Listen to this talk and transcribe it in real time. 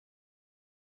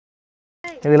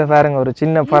இதில் பாருங்க ஒரு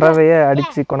சின்ன பறவையை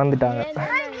அடித்து கொண்டுட்டாங்க.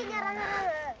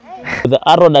 The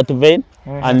arrow that vein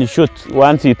and shoots.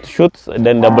 Once it shoots,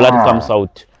 then the blood comes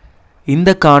out. இந்த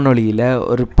காணொளியில்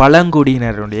ஒரு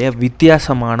பழங்குடியினருடைய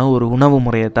வித்தியாசமான ஒரு உணவு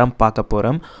முறையை தான் பார்க்க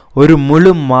போகிறோம். ஒரு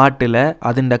முழு மாட்டில்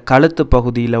அதன் கழுத்து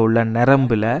பகுதியில் உள்ள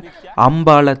நரம்பில்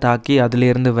அம்பால் தாக்கி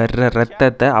அதிலிருந்து வர்ற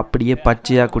ரத்தத்தை அப்படியே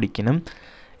பச்சையாக குடிக்கணும்.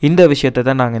 இந்த விஷயத்தை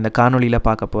தான் நாங்கள் இந்த காணொளியில்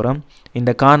பார்க்க போகிறோம்.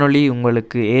 இந்த காணொளி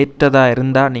உங்களுக்கு ஏற்றதாக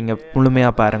இருந்தால் நீங்கள்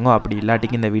முழுமையாக பாருங்க, அப்படி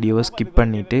இல்லாட்டிக்கு இந்த வீடியோவை ஸ்கிப்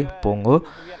பண்ணிவிட்டு போங்க.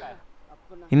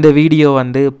 இந்த வீடியோ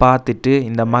பார்த்துட்டு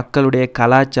இந்த மக்களுடைய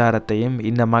கலாச்சாரத்தையும்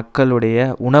இந்த மக்களுடைய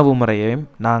உணவு முறையையும்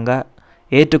நாங்கள்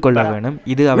ஏற்றுக்கொள்ள வேணும்.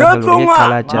 இது அவர்களுடைய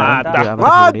கலாச்சாரம், இது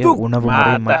அவர்களுடைய உணவு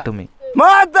முறை மட்டுமே.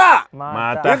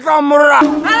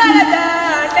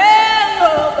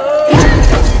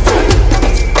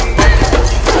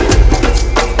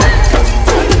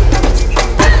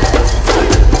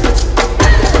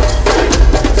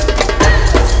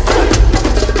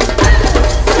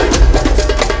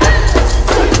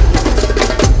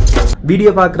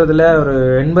 வீடியோ பார்க்குறதுல ஒரு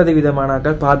 80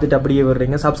 விதமானாக்கள் பார்த்துட்டு அப்படியே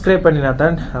வர்றீங்க. சப்ஸ்கிரைப் பண்ணினா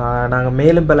தான் நாங்கள்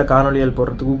மேலும் பல காணொலிகள்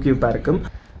போடுறதுக்கு ஊக்குவிப்பாக இருக்கும்.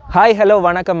 ஹாய் ஹலோ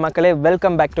வணக்கம் மக்களே,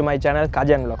 welcome back to my channel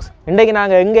காஜன் vlogs. இன்றைக்கு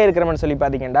நாங்கள் எங்கே இருக்கிறோம்னு சொல்லி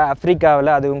பார்த்தீங்கன்னா ஆஃப்ரிக்காவில்,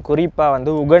 அதுவும்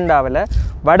குறிப்பாக உகண்டாவில்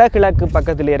வடகிழக்கு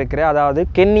பக்கத்தில் இருக்கிற, அதாவது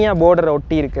கென்யா போர்டரை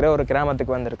ஒட்டி இருக்கிற ஒரு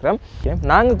கிராமத்துக்கு வந்திருக்கிறோம்.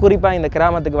 நாங்கள் குறிப்பாக இந்த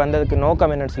கிராமத்துக்கு வந்ததுக்கு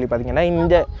நோக்கம் என்னென்னு சொல்லி பார்த்தீங்கன்னா,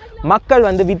 இந்த மக்கள்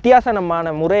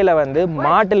வித்தியாசமான முறையில்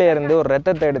மாட்டில் இருந்து ஒரு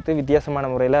ரத்தத்தை எடுத்து வித்தியாசமான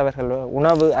முறையில் அவர்கள்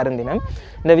உணவு அருந்தினம்.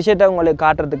 இந்த விஷயத்தை உங்களுக்கு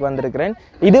காட்டுறதுக்கு வந்திருக்கிறேன்.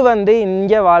 இது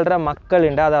இங்கே வாழ்கிற மக்கள்,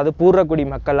 அதாவது பூர்வக்குடி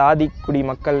மக்கள், ஆதிக்குடி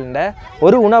மக்கள்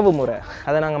ஒரு உணவு முறை,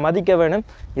 அதை நாங்கள் மதிக்க வேணும்.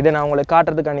 இதை நான் உங்களுக்கு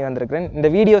காட்டுறதுக்காண்டி வந்திருக்கிறேன். இந்த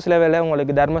வீடியோ சில வேளை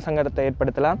உங்களுக்கு தர்ம சங்கடத்தை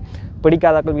ஏற்படுத்தலாம்.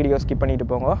 பிடிக்காதாக்கள் வீடியோ ஸ்கிப் பண்ணிட்டு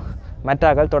போங்க,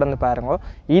 மற்றாக்கள் தொடர்ந்து பாருங்க.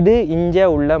 இது இங்கே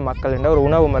உள்ள மக்கள் ஒரு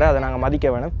உணவு முறை, அதை நாங்கள்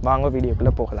மதிக்க வேணும். வாங்க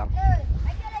வீடியோக்குள்ளே போகலாம்.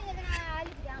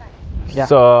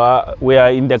 So we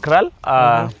are in the kraal.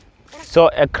 So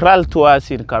a kraal to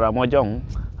us in Karamojong,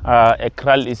 a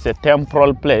kraal is a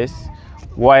temporal place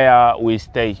where we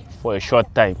stay for a short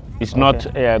time. It's not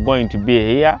going to be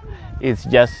here. It's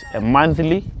just a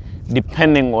monthly,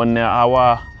 depending on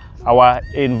our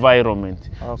environment.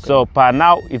 Okay. So per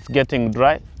now it's getting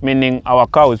dry, meaning our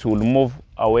cows will move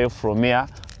away from here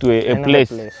to a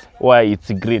place where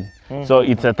it's green. So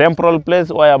it's a temporal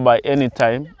place where by any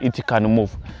time it can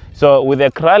move. So with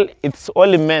a kraal, it's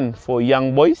only meant for young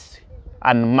boys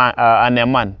and a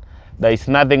man. There is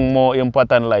nothing more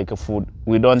important like food.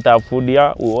 We don't have food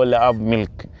here, we only have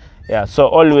milk. Yeah, so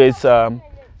always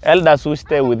elders who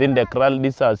stay within the kraal,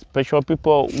 these are special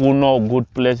people who know good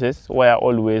places where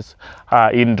always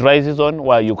in dry season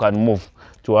where you can move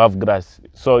to have grass.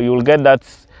 So you'll get that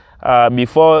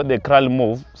before the kraal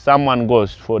move, someone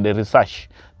goes for the research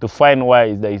to find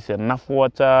where there is enough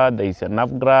water, there is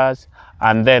enough grass,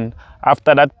 and then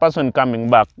after that person coming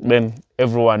back, then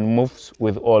everyone moves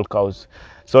with all cows.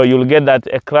 So you'll get that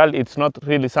a kraal, it's not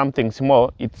really something small,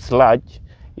 it's large.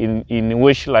 In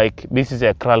which like this is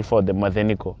a kraal for the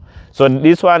Mazeniko. So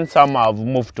this one some have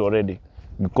moved already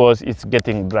because it's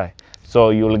getting dry. So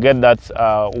you'll get that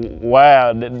where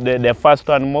the first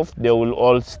one moved, they will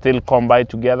all still combine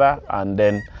together and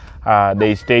then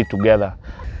they stay together.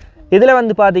 இதில்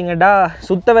பார்த்தீங்கன்னா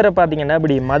சுத்தவரை பார்த்தீங்கன்னா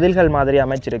இப்படி மதில்கள் மாதிரி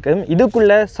அமைச்சிருக்கு.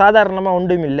 இதுக்குள்ளே சாதாரணமாக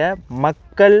ஒன்றும் இல்லை,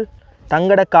 மக்கள்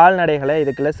தங்களோட கால்நடைகளை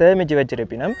இதுக்குள்ளே சேமித்து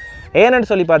வச்சிருப்பினும். ஏன்னு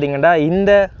சொல்லி பார்த்தீங்கன்னா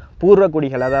இந்த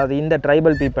பூர்வக்குடிகள், அதாவது இந்த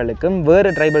ட்ரைபல் பீப்புளுக்கும் வேறு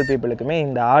ட்ரைபல் பீப்புளுக்குமே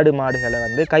இந்த ஆடு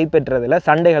மாடுகளை கைப்பற்றுறதுல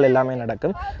சண்டைகள் எல்லாமே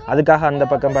நடக்கும். அதுக்காக அந்த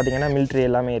பக்கம் பார்த்திங்கன்னா மிலிட்ரி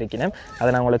எல்லாமே இருக்கணும். அதை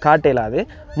நான் உங்களுக்கு காட்டலாது.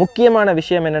 முக்கியமான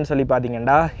விஷயம் என்னென்னு சொல்லி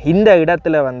பார்த்தீங்கன்னா, இந்த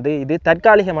இடத்துல இது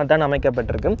தற்காலிகமாக தான்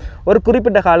அமைக்கப்பட்டிருக்கும். ஒரு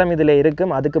குறிப்பிட்ட காலம் இதில்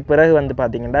இருக்கும். அதுக்கு பிறகு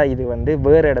பார்த்திங்கன்னா இது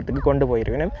வேறு இடத்துக்கு கொண்டு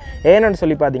போயிருக்கணும். ஏன்னு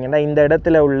சொல்லி பார்த்தீங்கன்னா, இந்த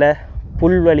இடத்துல உள்ள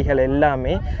புல்வெளிகள்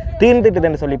எல்லாமே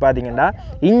தீர்ந்துட்டுதுன்னு சொல்லி பார்த்தீங்கன்னா,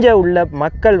 இங்கே உள்ள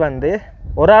மக்கள்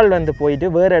ஒரு ஆள் போயிட்டு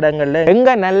வேறு இடங்களில்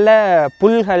எங்கே நல்ல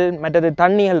புல்கள் மற்றது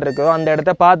தண்ணிகள் இருக்கோ அந்த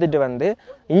இடத்த பார்த்துட்டு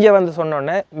இங்கே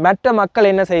சொன்னோன்னே மற்ற மக்கள்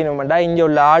என்ன செய்யணுமெண்டா, இங்கே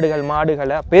உள்ள ஆடுகள்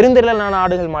மாடுகளை, பெருந்திரளான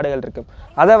ஆடுகள் மாடுகள் இருக்கும்,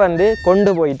 அதை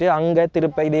கொண்டு போயிட்டு அங்கே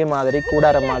திருப்ப இதே மாதிரி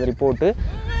கூடார மாதிரி போட்டு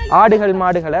ஆடுகள்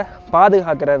மாடுகளை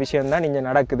பாதுகாக்கிற விஷயம்தான் இங்கே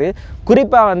நடக்குது.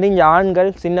 குறிப்பாக இங்கே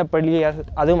ஆண்கள், சின்ன பிள்ளைகள்,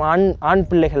 அதுவும் ஆண்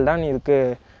பிள்ளைகள் தான் இதுக்கு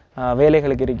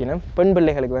வேலைகளுக்கு இருக்கணும். பெண்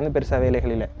பிள்ளைகளுக்கு பெருசாக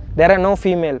வேலைகள் இல்லை. There are no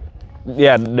female.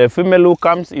 Yeah, the female who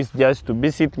comes is just to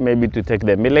visit, maybe to take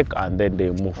the milk and then they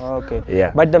move. Okay.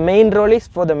 Yeah. But the main role is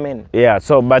for the men. Yeah,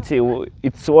 so but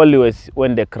it's always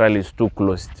when the kraal is too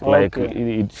close. Okay. Like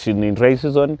it's in dry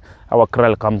season, our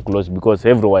kraal come close because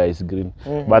everywhere is green.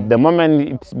 But the moment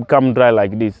it's become dry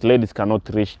like this, ladies cannot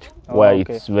reach where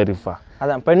it's very far.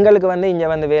 அதான் பெண்களுக்கு வந்து இங்கே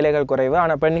வந்து வேலைகள் குறைவு,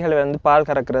 ஆனால் பெண்கள் வந்து பால்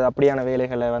கறக்கிறது அப்படியான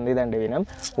வேலைகளை வந்து இதாண்டு வேணும்.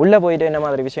 உள்ளே போயிட்டு என்ன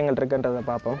மாதிரி விஷயங்கள் இருக்குன்றதை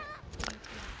பார்ப்போம்.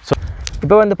 ஸோ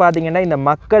இப்போ வந்து பார்த்தீங்கன்னா இந்த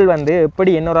மக்கள் வந்து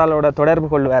எப்படி இன்னொரு ஆளோட தொடர்பு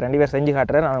கொள்வார் இவர் செஞ்சு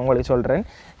காட்டுறேன், நான் உங்களுக்கு சொல்கிறேன்.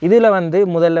 இதில் வந்து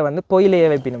முதல்ல வந்து பொயிலையே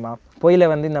வைப்பினுமா. பொயிலை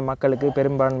வந்து இந்த மக்களுக்கு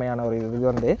பெரும்பான்மையான ஒரு இது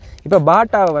வந்து இப்போ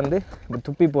பாட்டாவை வந்து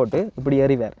துப்பி போட்டு இப்படி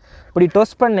எறிவார். இப்படி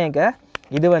டொஸ் பண்ணேக்க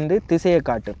இது வந்து திசையை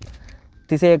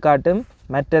காட்டும்.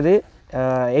 மற்றது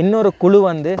இன்னொரு குழு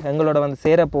வந்து எங்களோட வந்து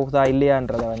சேரப்போகுதா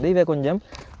இல்லையான்றதை வந்து இவை கொஞ்சம்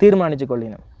தீர்மானித்து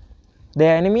கொள்ளினோம். The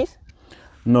enemies?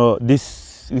 No, this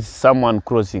is someone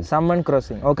crossing.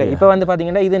 Okay. இப்போ வந்து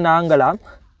பார்த்தீங்கன்னா இது நாங்களாம்,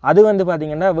 அது வந்து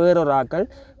பார்த்தீங்கன்னா வேறொரு ஆக்கள்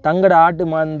தங்களோட ஆட்டு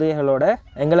மந்தைகளோட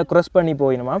எங்களை க்ராஸ் பண்ணி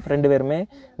போயிடுமா. 2 பேருமே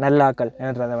நல்ல ஆக்கள்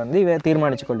என்றதை வந்து இவை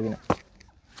தீர்மானித்து கொள்வினோம்.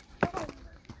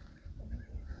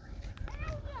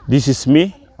 This is me.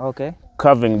 Okay.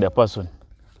 Carving the person.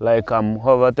 Like I'm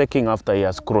overtaking after he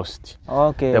has crossed.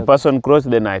 Okay. The person crossed,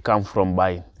 then I come from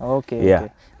buying. Okay. Yeah.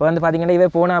 இப்போ வந்து பார்த்தீங்கன்னா இவை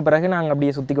போன பிறகு நாங்கள்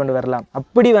அப்படியே சுற்றி கொண்டு வரலாம்.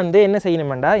 அப்படி வந்து என்ன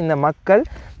செய்யணுமெண்டா இந்த மக்கள்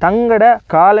தங்களோட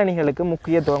காலணிகளுக்கு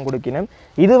முக்கியத்துவம் கொடுக்கணும்.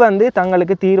 இது வந்து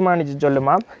தங்களுக்கு தீர்மானித்து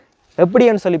சொல்லுமா.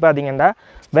 எப்படின்னு சொல்லி பார்த்தீங்கன்னா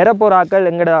வரப்போராக்கள்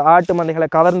எங்களோட ஆட்டு மந்தைகளை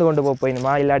கவர்ந்து கொண்டு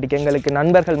போயினுமா, இல்லாட்டிக்கு எங்களுக்கு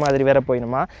நண்பர்கள் மாதிரி வர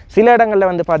போயினுமா. சில இடங்களில்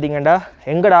வந்து பார்த்தீங்கன்னா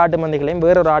எங்களோட ஆட்டு மந்தைகளையும்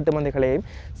வேறொரு ஆட்டு மந்தைகளையும்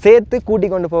சேர்த்து கூட்டி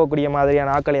கொண்டு போகக்கூடிய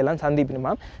மாதிரியான ஆக்களையெல்லாம்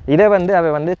சந்திப்பினுமா. இதை வந்து அவை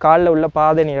வந்து காலில் உள்ள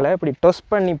பாதணிகளை இப்படி டொஸ்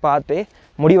பண்ணி பார்த்து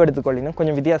முடிவெடுத்து கொள்ளினும்.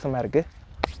 கொஞ்சம் வித்தியாசமாக இருக்குது.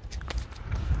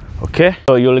 Okay,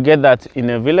 so you'll get that in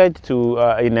a village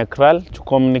in a kraal to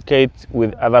communicate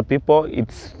with other people.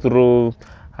 It's through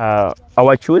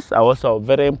our shoes are also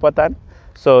very important.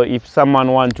 So if someone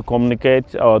wants to communicate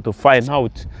or to find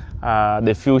out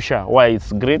the future, why it's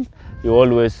green, you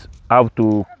always have to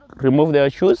remove their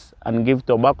shoes and give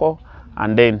tobacco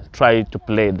and then try to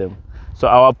play them. So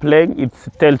our playing, it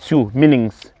tells you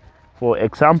meanings. For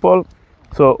example,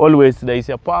 so always there is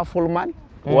a powerful man,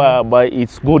 whereby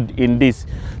it's good in this.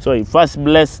 So you first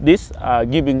bless this,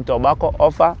 giving tobacco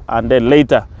offer, and then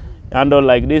later, and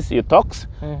like this, you talks.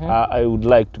 I would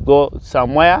like to go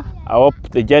somewhere. I hope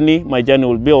my journey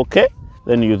will be okay.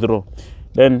 Then you throw.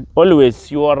 Then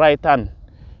always your right hand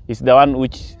is the one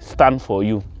which stand for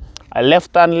you. A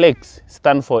left hand legs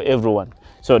stand for everyone.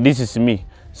 So this is me.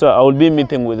 So I will be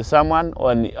meeting with someone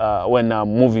when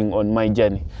I'm moving on my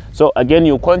journey. So again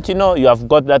you continue. You have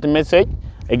got that message.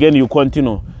 Again you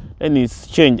continue. Then it's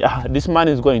changed. This man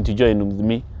is going to join with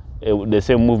me. The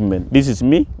same movement. This is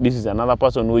me. This is another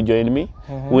person who joined me.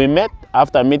 We met.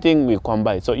 After meeting, we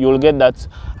combine. So you will get that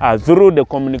through the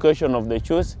communication of the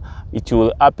shoes, it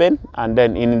will happen. And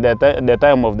then in the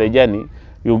time of the journey,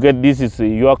 you get this is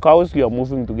your cows. You are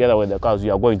moving together with the cows.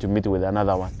 You are going to meet with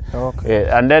another one. Okay.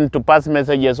 And then to pass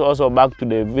messages also back to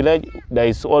the village. There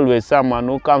is always someone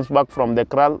who comes back from the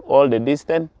kraal all the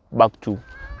distance back to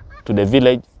the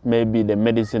village. Maybe the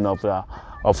medicine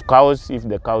of cows if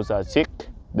the cows are sick.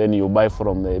 Then you buy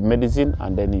from the medicine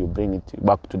and then you bring it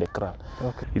back to the kraal.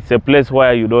 Okay. It's a place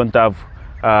where you don't have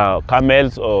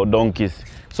camels or donkeys.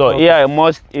 So here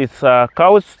most it's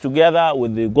cows together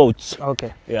with the goats.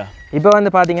 Okay. Yeah. இப்போ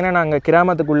வந்து பார்த்தீங்கன்னா நாங்கள்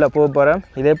கிராமத்துக்குள்ளே போகிறோம்.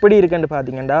 இது எப்படி இருக்குன்னு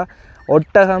பார்த்தீங்கன்னா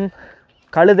ஒட்டகம்,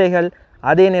 கழுதைகள்,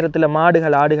 அதே நேரத்தில்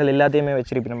மாடுகள், ஆடுகள் எல்லாத்தையுமே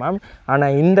வச்சிருப்போம்.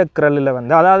 ஆனால் இந்த கிரல்லில்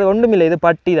வந்து அதாவது ஒன்றுமில்லை, இது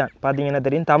பட்டி தான். பார்த்தீங்கன்னா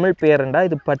தெரியும், தமிழ் பேருண்டா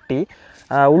இது பட்டி.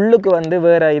 உள்ளுக்கு வந்து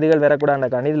வேறு இதுகள்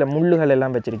வரக்கூடாதுக்காண்டி இதில் முள்ளுகள்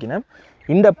எல்லாம் வச்சுருக்கணும்.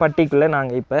 இந்த பட்டிக்குள்ளே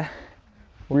நாங்கள் இப்போ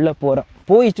உள்ளே போகிறோம்.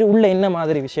 போயிட்டு உள்ளே என்ன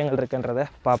மாதிரி விஷயங்கள் இருக்குன்றதை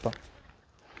பார்ப்போம்.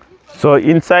 So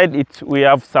inside it we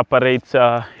have separate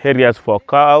areas for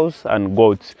cows and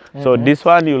goats. So this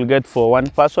one you'll get for one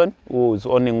person who is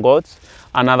owning goats.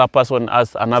 Another person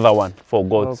has another one for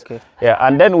goats. Okay. Yeah,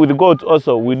 and then with goats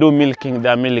also we do milking.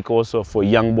 The milk also for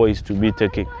young boys to be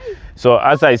taking. So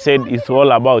as I said, it's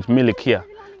all about milk here.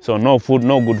 So no food,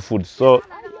 no good food. So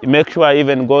make sure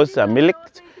even goats are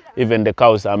milked, even the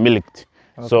cows are milked.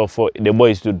 Okay. So for the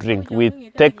boys to drink, we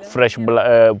take fresh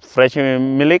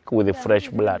milk with the fresh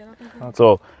blood. Okay. So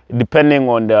depending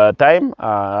on the time,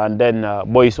 and then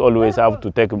boys always have to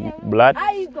take blood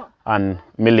and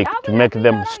milk to make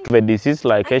them stop disease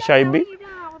like HIV.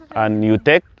 And you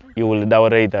will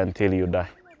diurate until you die.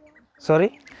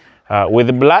 Sorry?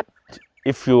 With blood,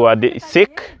 if you are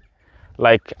sick,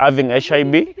 like having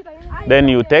HIV, then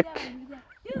you take.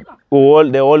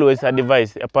 They always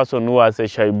advise a person who has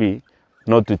HIV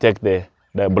not to take the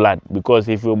blood, because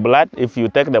if you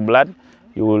take the blood,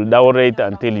 you will diurate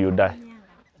until you die.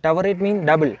 Diurate mean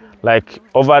double? Like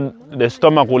over the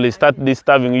stomach will start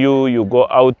disturbing you, you go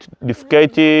out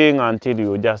defecating until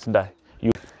you just die.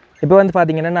 இப்போ வந்து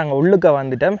பார்த்தீங்கன்னா நாங்கள் உள்ளுக்க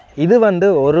வந்துட்டோம். இது வந்து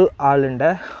ஒரு ஆளுண்ட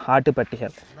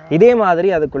ஆட்டுப்பட்டிகள். இதே மாதிரி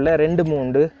அதுக்குள்ளே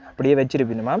 2-3 அப்படியே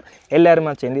வச்சிருப்பினுமாம்.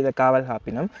 எல்லாருமா சேர்ந்து இதை காவல்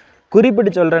காப்பினோம்.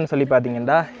 குறிப்பிட்டு சொல்கிறேன்னு சொல்லி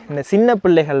பார்த்தீங்கன்னா இந்த சின்ன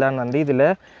பிள்ளைகள் தான் வந்து இதில்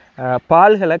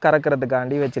பால்களை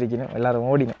கறக்கிறதுக்காண்டி வச்சிருக்கணும். எல்லாரும்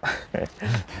ஓடினோம்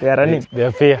ரன்னிங்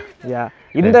யா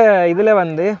இந்த இதில்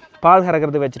வந்து பால்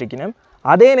கறக்கிறது வச்சிருக்கணும்.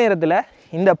 அதே நேரத்தில்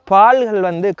இந்த பால்கள்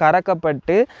வந்து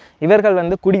கறக்கப்பட்டு இவர்கள்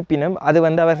வந்து குடிப்பினம், அது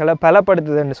வந்து அவர்களை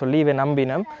பலப்படுத்துதுன்னு சொல்லி இவை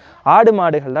நம்பினம். ஆடு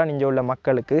மாடுகள் தான் இங்கே உள்ள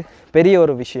மக்களுக்கு பெரிய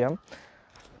ஒரு விஷயம்.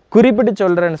 குறிப்பிட்டு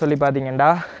சொல்கிறேன்னு சொல்லி பார்த்தீங்கன்னா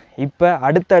இப்போ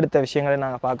அடுத்தடுத்த விஷயங்களை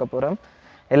நாங்கள் பார்க்க போகிறோம்.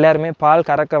 எல்லாருமே பால்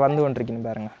கறக்க வந்து கொண்டிருக்கணும்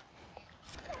பாருங்கள்.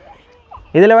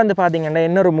 இதில் வந்து பார்த்திங்கன்னா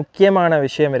இன்னொரு முக்கியமான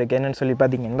விஷயம் இருக்குது. என்னென்னு சொல்லி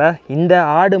பார்த்திங்கன்னா இந்த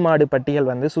ஆடு மாடு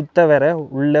பட்டிகள் வந்து சுத்த வர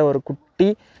உள்ள ஒரு குட்டி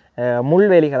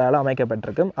முள்வேலிகளால்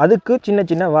அமைக்கப்பட்டிருக்கும். அதுக்கு சின்ன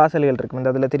சின்ன வாசல்கள் இருக்கும்.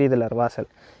 இந்த அதில் தெரியுதில்ல வாசல்.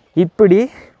 இப்படி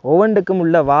ஒவ்வொன்றுக்கும்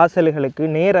உள்ள வாசல்களுக்கு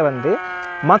நேர வந்து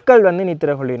மக்கள் வந்து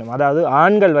நித்திர கொள்வினும், அதாவது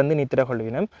ஆண்கள் வந்து நித்திர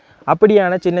கொள்வினும்.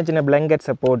 அப்படியான சின்ன சின்ன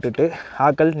பிளாங்கெட்ஸை போட்டுட்டு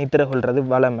ஆக்கள் நித்திர கொள்வது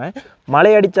வளமை.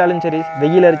 மழை அடித்தாலும் சரி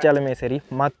வெயில் அடித்தாலுமே சரி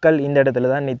மக்கள் இந்த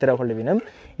இடத்துல தான் நித்திர கொள்வினும்.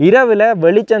 இரவில்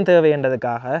வெளிச்சம்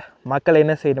தேவைன்றதுக்காக மக்கள்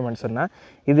என்ன செய்யணும்னு சொன்னால்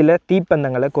இதில்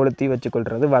தீப்பந்தங்களை கொளுத்தி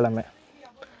வச்சுக்கொள்வது வளமை.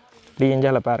 இப்படி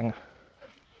எஞ்சால பாருங்கள்.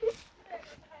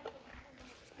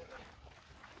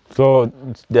 So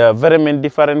there are very many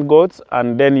different goats, and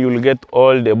then you'll get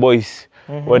all the boys.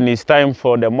 When it's time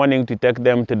for the morning to take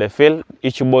them to the field,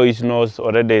 each boy knows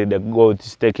already the goat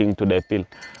is taking to the field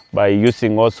by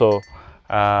using also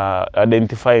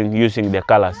identifying using the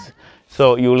colors. So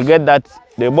you will get that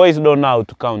the boys don't know how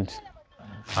to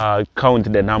count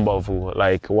the number of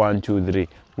like 1, 2, 3.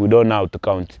 We don't know how to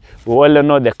count. We only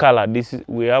know the color.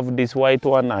 We have this white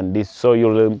one and this. So you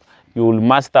will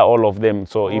master all of them.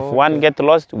 So if one get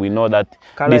lost, we know that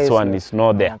color this one is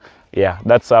not there. Yeah,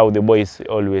 that's how the boys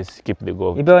always keep the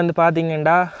goat. இப்போ வந்து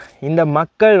பார்த்தீங்கன்னா இந்த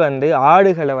மக்கள் வந்து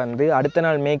ஆடுகளை வந்து அடுத்த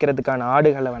நாள் மேய்க்கிறதுக்கான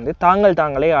ஆடுகளை வந்து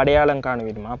தாங்களே அடையாளம் காண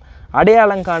விடுமாம்.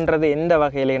 அடையாளம் காண்றது எந்த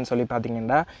வகையிலேன்னு சொல்லி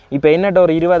பார்த்தீங்கன்னா இப்போ என்னட்ட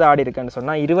ஒரு 20 ஆடு இருக்குன்னு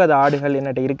சொன்னால் 20 ஆடுகள்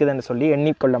என்னட்ட இருக்குதுன்னு சொல்லி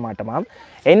எண்ணிக்கொள்ள மாட்டோமாம்.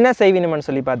 என்ன செய்வினும்னு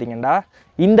சொல்லி பார்த்தீங்கன்னா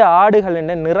இந்த ஆடுகள்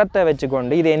என்ன நிறத்தை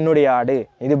வச்சுக்கொண்டு இது என்னுடைய ஆடு,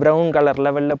 இது ப்ரௌன்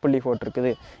கலரில் வெள்ளை புள்ளி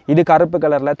போட்டிருக்குது, இது கருப்பு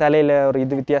கலரில் தலையில் ஒரு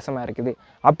இது வித்தியாசமாக இருக்குது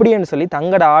அப்படின்னு சொல்லி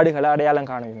தங்களோட ஆடுகளை அடையாளம்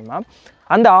காணுமா.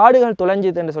 அந்த ஆடுகள்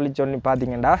தொலைஞ்சிதுன்னு சொல்லி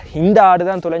பார்த்தீங்கன்னா இந்த ஆடு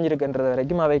தான் தொலைஞ்சிருக்குன்றது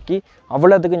வரைக்கும் அவைக்கு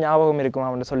அவ்வளோத்துக்கு ஞாபகம் இருக்கும்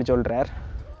அப்படின்னு சொல்லி சொல்கிறார்.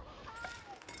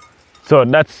 So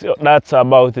that's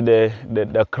about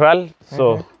the kraal. So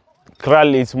kraal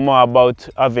is more about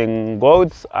having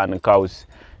goats and cows.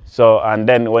 So and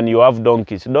then when you have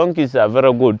donkeys are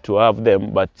very good to have them,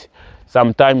 but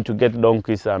sometimes to get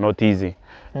donkeys are not easy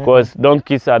because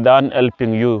donkeys are done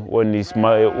helping you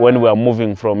when we are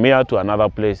moving from here to another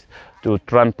place to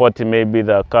transport maybe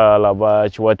the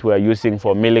calabash what we are using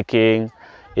for milking.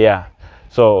 Yeah.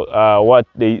 So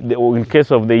in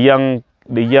case of the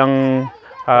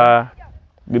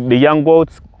young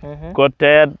goats got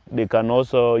tired, they can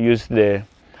also use the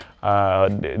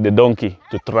donkey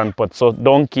to transport. So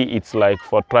donkey it's like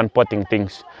for transporting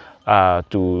things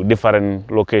to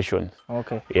different locations.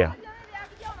 Okay. Yeah.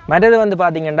 மற்றது வந்து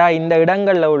பார்த்தீங்கன்னா இந்த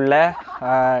இடங்களில் உள்ள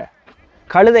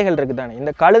கழுதைகள் இருக்குது தானே,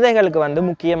 இந்த கழுதைகளுக்கு வந்து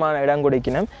முக்கியமான இடம்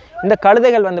கொடுக்கணும். இந்த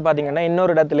கழுதைகள் வந்து பார்த்திங்கன்னா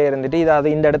இன்னொரு இடத்துல இருந்துட்டு இதாவது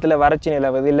இந்த இடத்துல வறட்சி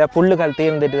நிலவுது இல்லை புல்லுகள்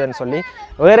தீர்ந்துட்டுதுன்னு சொல்லி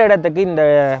வேறு இடத்துக்கு இந்த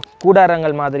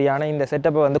கூடாரங்கள் மாதிரியான இந்த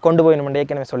செட்டப்பை வந்து கொண்டு போயணும்னு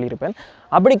ஏற்கனவே சொல்லியிருப்பேன்.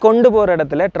 அப்படி கொண்டு போகிற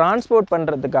இடத்துல டிரான்ஸ்போர்ட்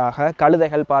பண்ணுறதுக்காக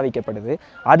கழுதைகள் பாவிக்கப்படுது.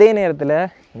 அதே நேரத்தில்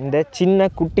இந்த சின்ன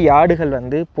குட்டி ஆடுகள்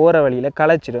வந்து போகிற வழியில்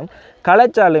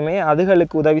களைச்சாலுமே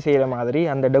அதுகளுக்கு உதவி செய்கிற மாதிரி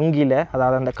அந்த டொங்கியில்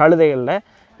அதாவது அந்த கழுதைகளில்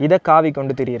இதை காவி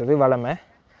கொண்டு திரிகிறது வளமை.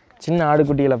 சின்ன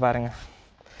ஆடுகுட்டிகளை பாருங்கள்.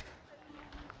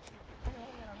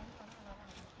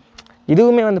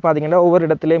 இதுவுமே வந்து பார்த்திங்கன்னா ஒவ்வொரு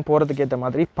இடத்துலையும் போகிறதுக்கு ஏற்ற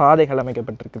மாதிரி பாதைகள்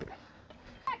அமைக்கப்பட்டிருக்குது.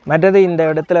 மற்றது இந்த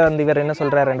இடத்துல வந்து இவர் என்ன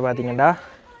சொல்கிறாருன்னு பார்த்தீங்கன்னா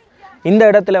இந்த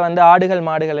இடத்துல வந்து ஆடுகள்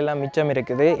மாடுகள் எல்லாம் மிச்சம்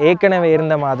இருக்குது. ஏற்கனவே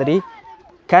இருந்த மாதிரி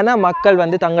மக்கள்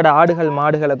வந்து தங்களோட ஆடுகள்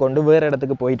மாடுகளை கொண்டு வேறு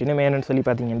இடத்துக்கு போயிட்டுன்னு மேனு சொல்லி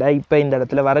பார்த்தீங்கன்னா இப்போ இந்த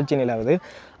இடத்துல வறட்சி நிலவுது.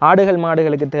 ஆடுகள்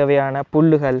மாடுகளுக்கு தேவையான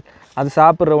புல்லுகள் அது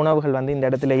சாப்பிட்ற உணவுகள் வந்து இந்த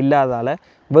இடத்துல இல்லாதால்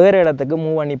வேறு இடத்துக்கு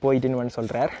மூவ் பண்ணி போயிட்டுன்னு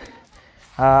சொல்கிறார்.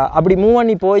 அப்படி மூவ்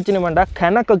பண்ணி போயிடுச்சுன்னு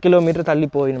கணக்கு கிலோமீட்டர் தள்ளி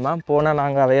போயிடுமா. போனால்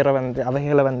நாங்கள்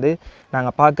அவைகளை வந்து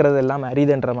நாங்கள் பார்க்குறது எல்லாம்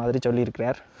அரிதுன்ற மாதிரி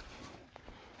சொல்லியிருக்கிறார்.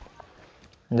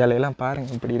 ஜாலியெல்லாம்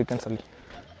பாருங்கள் இப்படி இருக்குன்னு சொல்லி.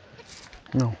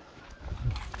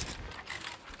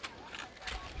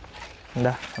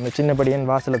 இந்தா அந்த சின்ன படியன்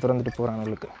வாசலை திறந்துட்டு போகிறான்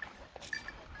அவளுக்கு.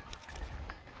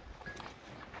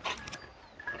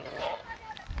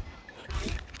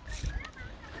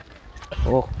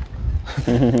 Oh,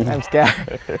 I'm scared.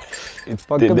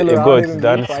 The goats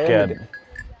done scared.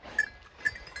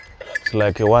 It's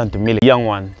like you want to milk young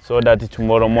one so that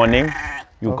tomorrow morning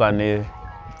you can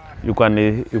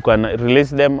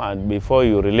release them, and before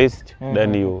you release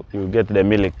then you get the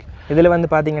milk. இதில் வந்து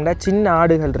பார்த்தீங்கன்னா சின்ன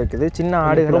ஆடுகள் இருக்குது. சின்ன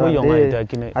ஆடுகள் வந்து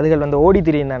அதுகள் வந்து ஓடி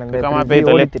திரியும் தானே,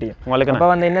 ஓடி திரியும். அப்போ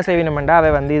வந்து என்ன செய்யணுமெண்டா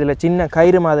அவை வந்து இதில் சின்ன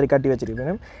கயிறு மாதிரி கட்டி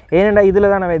வச்சிருக்கணும். ஏனெண்டா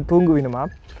இதில் தான் அவை தூங்குவினுமா,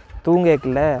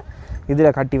 தூங்கக்குள்ள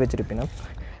இதில் கட்டி வச்சிருப்பினும்.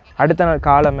 அடுத்த நாள்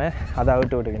காலமே அதை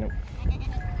விட்டு விடுவினும்.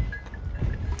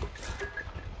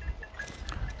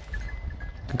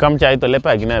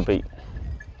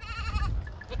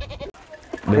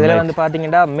 இதில் வந்து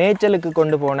பார்த்தீங்கன்னா மேய்ச்சலுக்கு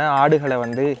கொண்டு போன ஆடுகளை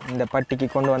வந்து இந்த பட்டிக்கு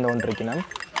கொண்டு வந்து கொண்டிருக்கணும்.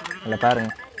 இல்லை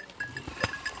பாருங்க.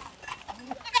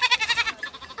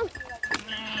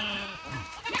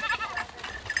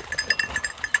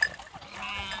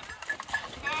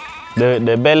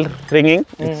 The bell ringing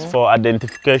is for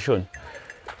identification.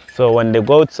 So when the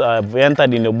goats have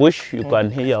entered in the bush, you can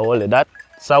hear all that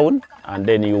sound, and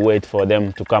then you wait for them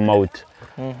to come out.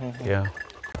 Yeah,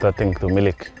 starting to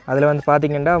milk. அதில் வந்து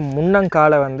பார்த்தீங்கன்னா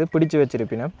முன்னங்காலை வந்து பிடிச்சு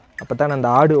வச்சிருப்பினோம். அப்போ தான் அந்த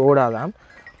ஆடு ஓடாதான்.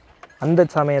 அந்த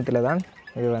சமயத்தில் தான்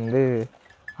இது வந்து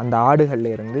அந்த ஆடுகளில்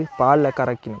இருந்து பாலில்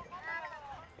கறக்கணும்.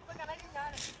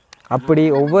 அப்படி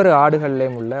ஒவ்வொரு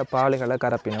ஆடுகள்லேயும் உள்ள பால்களை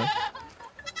கறப்பினோம்.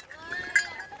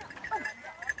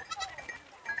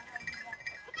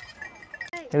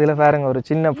 இதில் பாருங்க ஒரு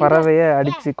சின்ன பறவையை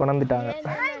அடித்து கொண்டுட்டாங்க.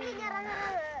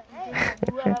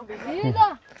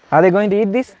 Are they going to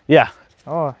eat this? Yeah.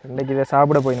 Oh, இன்னைக்கு இதை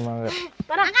சாப்பிட போயிடுவாங்க.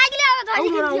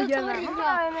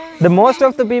 The most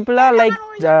of the people are like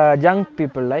young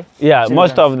people, like? Yeah, children.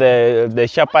 Most of the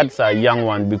shepherds are young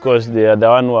ones because they are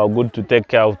the one who are good to take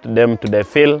care of them to the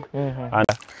field.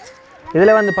 And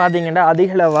இதில் வந்து பார்த்தீங்கன்னா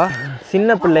அதிகளவா சின்ன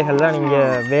பிள்ளைகள் தான்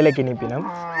நீங்கள் வேலைக்கு நிற்பினோம்.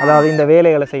 அதாவது இந்த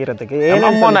வேலைகளை செய்கிறதுக்கு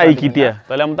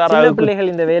சின்ன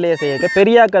பிள்ளைகள் இந்த வேலையை செய்ய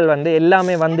பெரியாக்கள் வந்து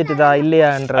எல்லாமே வந்துட்டுதா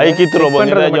இல்லையான்ற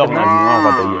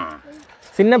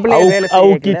சின்ன பிள்ளைகள் வேலை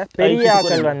செய்ய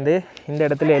பெரியாக்கள் வந்து இந்த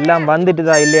இடத்துல எல்லாம்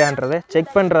வந்துட்டுதா இல்லையான்றதை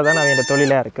செக் பண்ணுறதான் அவங்களோட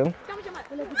தொழிலாக இருக்கும்.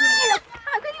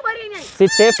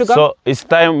 It's safe to come? So it's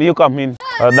time you come in.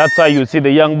 That's why you see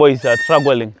the young boys are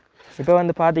struggling. இப்போ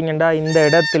வந்து பார்த்தீங்கன்னா இந்த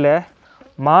இடத்துல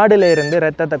மாடுல இருந்து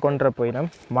ரத்தத்தை கொன்ற போயிடும்.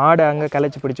 மாடு அங்கே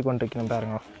கலைச்சி பிடிச்சு கொண்டிருக்கணும்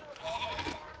பாருங்க.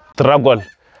 Struggle.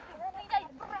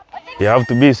 You have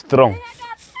to be strong.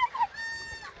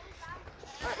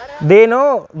 They know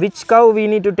which cow we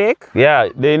need to take? Yeah,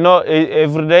 they know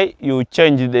every day you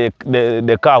change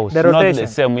the cows. The rotation. Not the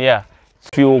same, yeah.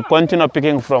 If you continue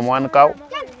picking from one cow,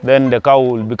 then the cow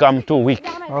will become too weak.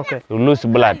 Okay. You lose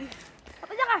blood.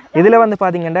 இதில் வந்து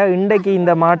பார்த்தீங்கன்னா இன்றைக்கு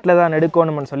இந்த மாட்டில் தான்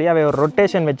எடுக்கணும்னு சொல்லி அவை ஒரு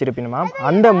ரொட்டேஷன் வச்சுருப்பினுமா.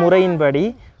 அந்த முறையின்படி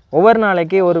ஒவ்வொரு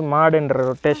நாளைக்கு ஒரு மாடுன்ற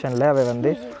ரொட்டேஷனில் அவை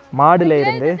வந்து மாடுல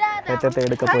இருந்து ரத்தத்தை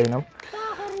எடுக்க போயிடும்.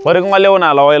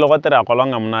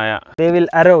 They will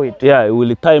arrow it. Yeah, it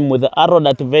will time with the arrow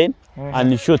that vein and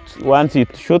shoot. Once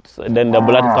it shoots, then the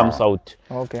blood comes out.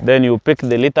 Okay. Then you pick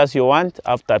the liters you want.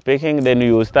 After picking, then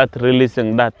you start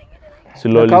releasing that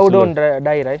slowly. The cow don't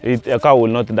die, right? A cow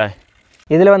will not die.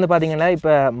 இதில் வந்து பார்த்தீங்கன்னா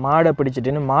இப்போ மாடை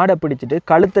பிடிச்சிட்டு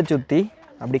கழுத்தை சுற்றி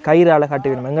அப்படி கயிறால்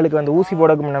கட்டுவிடும். எங்களுக்கு வந்து ஊசி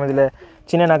போடக்கும் நம்ம இதில்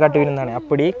சின்ன கட்டுவிடும் தானே,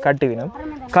 அப்படி கட்டுவிடும்.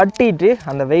 கட்டிட்டு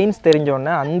அந்த வெயின்ஸ்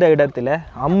தெரிஞ்சோடனே அந்த இடத்துல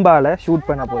அம்பால் ஷூட்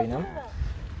பண்ண போயிடும்.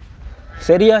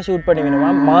 சரியாக ஷூட் பண்ணி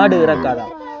வேணுமா, மாடு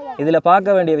இறக்காதான். இதில்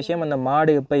பார்க்க வேண்டிய விஷயம் அந்த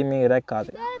மாடு எப்பயுமே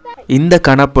இறக்காது. இந்த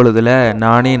கணப்பொழுதில்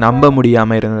நானே நம்ப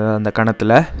முடியாமல் இருந்தது. அந்த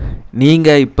கணத்தில்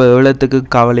நீங்கள் இப்போ எவ்வளோத்துக்கு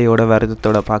கவலையோட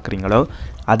வருத்தத்தோடு பார்க்குறீங்களோ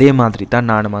அதே மாதிரி தான்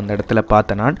நானும் அந்த இடத்துல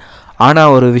பார்த்தேன் நான்.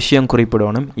 ஆனால் ஒரு விஷயம்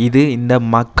குறிப்பிடணும், இது இந்த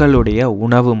மக்களுடைய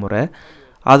உணவு முறை,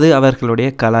 அது அவர்களுடைய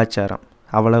கலாச்சாரம்,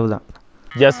 அவ்வளவுதான்.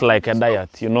 Just like a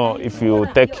diet, you know, if you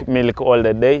take milk all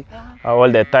the day,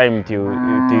 all the time,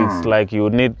 it is like you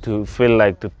need to feel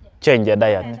like to change a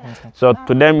diet. So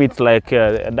to them it's like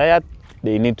a diet,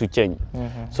 they need to change.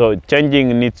 So changing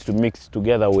needs to mix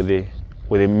together with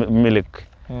the milk.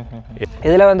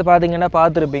 இதில் வந்து பார்த்தீங்கன்னா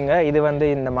பார்த்துருப்பீங்க, இது வந்து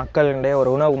இந்த மக்களுடைய ஒரு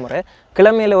உணவு முறை.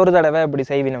 கிழமையில் ஒரு தடவை இப்படி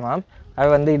செய்வினுமா. அது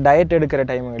வந்து டயட் எடுக்கிற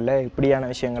டைமுகளில் இப்படியான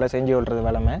விஷயங்களை செஞ்சு கொள்வது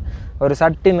வளமை. ஒரு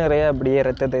சட்டு நிறைய அப்படியே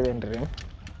ரத்தத்தை வென்றுடும்,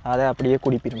 அதை அப்படியே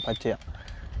குடிப்பிடும் பச்சையாக.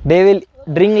 They will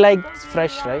drink like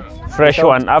fresh, right? Fresh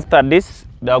one. After this,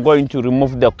 they are going to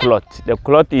remove the cloth. The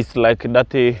cloth is like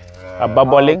that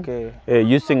bubbling.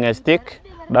 Using a stick.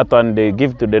 That one they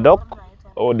give to the dog,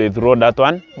 or they throw that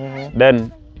one. Then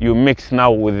you mix now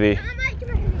with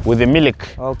the milk.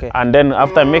 Okay. And then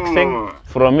after mixing,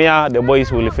 from here the boys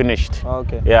will finished.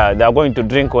 Okay. Yeah, they are going to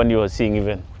drink when you are seeing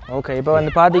even. Okay. இப்போ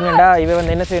வந்து பார்த்தீங்கன்னா இவன்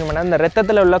வந்து என்ன செய்யணும்னா இந்த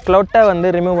ரத்தத்தில் உள்ள க்ளோட்டை வந்து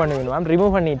ரிமூவ் பண்ணிவிடுவான்.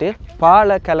 ரிமூவ் பண்ணிவிட்டு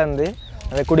பாலை கலந்து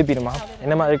அதை குடிப்பிடுமா.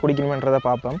 என்ன மாதிரி குடிக்கணுமன்றதை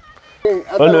பார்ப்போம்.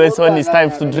 Always when it's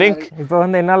time to drink. இப்போ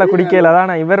வந்து என்னால் குடிக்கல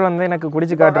தான், இவர் வந்து எனக்கு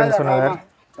குடிச்சு காட்டுறேன்னு சொன்னார்.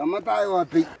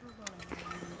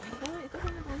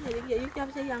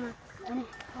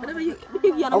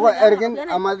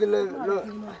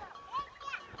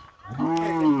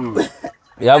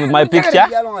 You have my picture?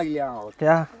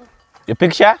 Yeah. Your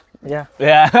picture? Yeah.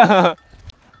 Yeah.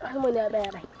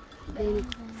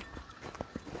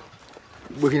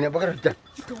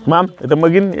 Mam, itu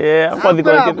mungkin apa di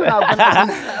kau kita?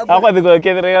 Apa di kau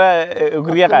kita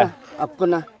kuliah kan? Aku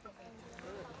na.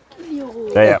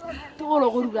 Kayak. Tolo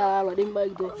kurga lo dimba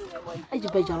itu. Aja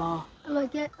baca lo.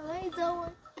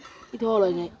 Itu lo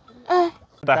ini.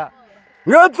 Mata.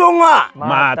 Nyotunga.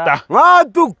 Mata.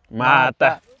 Ngatuk.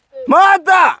 Mata.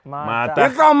 Mata. Mata.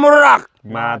 Ikamurak.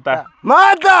 Mata.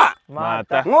 Mata.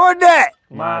 Mata. Ngode.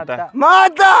 Mata.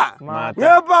 Mata. Mata.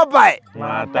 Nyepapai.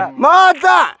 Mata.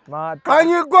 Mata. Mata.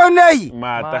 Kanyikonei.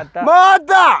 Mata.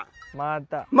 Mata.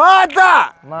 Mata. Mata.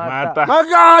 Mata.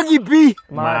 Makagipi.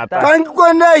 Mata.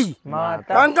 Kanyikonei.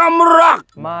 Mata. Kankamurak.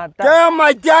 Mata.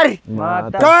 Kemacari.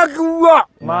 Mata. Kakuwa.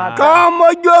 Mata.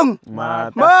 Karamojong.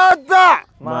 Mata. Mata.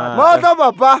 Mata. Mata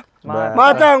papa. Mata.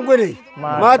 Mata angkuri.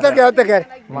 Mata kaya.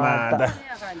 Mata.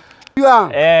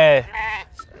 Yuang.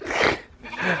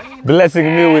 Blessing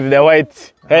me with the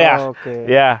white hair. Okay.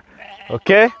 Yeah.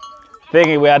 Okay.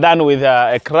 Think we are done with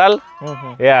a kral.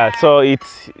 Yeah. So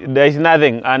there is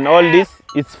nothing, and all this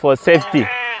is for safety.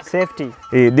 Safety.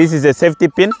 This is a safety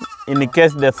pin in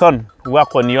case the thorn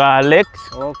work on your legs.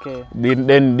 Okay.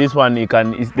 Then this one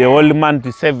is the old man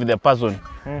to save the person,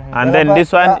 and then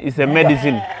this one is a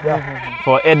medicine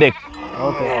for headache.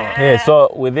 Okay. Yeah, so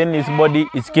within his body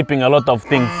is keeping a lot of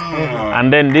things,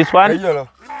 and then this one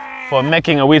for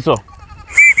making a whistle.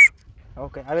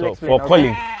 Okay. I will So explain. for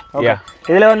calling. Okay. Yeah.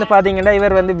 இதில் வந்து பார்த்தீங்கன்னா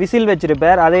இவர் வந்து whistle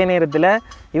வச்சிருப்பார். அதே நேரத்தில்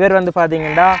இவர் வந்து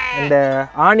பார்த்தீங்கன்னா இந்த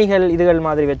ஆணிகள் இதுகள்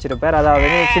மாதிரி வச்சிருப்பார்.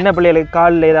 அதாவது சின்ன பிள்ளைகளுக்கு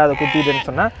காலில் ஏதாவது குத்திட்டுன்னு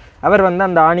சொன்னால் அவர் வந்து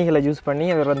அந்த ஆணிகளை யூஸ் பண்ணி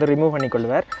அவர் வந்து ரிமூவ்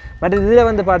பண்ணிக்கொள்வார். பட் இதில்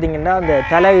வந்து பார்த்தீங்கன்னா அந்த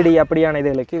தலையிடி அப்படியான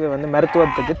இதுகளுக்கு இவர் வந்து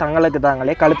மருத்துவத்துக்கு தங்களுக்கு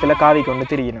தாங்களே கழுத்தில் காவி கொண்டு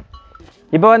திரியணும்.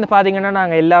 இப்போ வந்து பார்த்தீங்கன்னா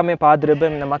நாங்கள் எல்லாமே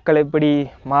பார்த்துருப்போம் இந்த மக்கள் இப்படி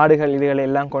மாடுகள் இதுகளை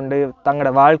எல்லாம் கொண்டு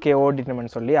தங்களோட வாழ்க்கையை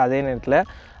ஓட்டிட்டோம்னு சொல்லி. அதே நேரத்தில்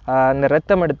அந்த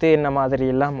ரத்தம் எடுத்து என்ன மாதிரி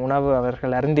எல்லாம் உணவு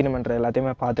அவர்கள் அருந்தினுமன்ற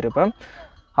எல்லாத்தையுமே பார்த்துருப்போம்.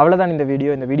 அவ்வளோதான் இந்த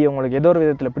வீடியோ உங்களுக்கு ஏதோ ஒரு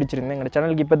விதத்தில் பிடிச்சிருந்தேன். எங்கள்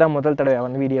சேனலுக்கு இப்போ தான் முதல் தடவை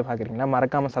வந்து வீடியோ பார்க்குறீங்கன்னா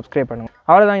மறக்காமல் சப்ஸ்கிரைப் பண்ணுங்கள்.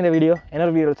 அவ்வளோதான் இந்த வீடியோ.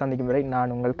 இன்னொரு வீடியோ சந்திக்கும் வரை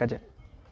நான் உங்கள் கஜன்.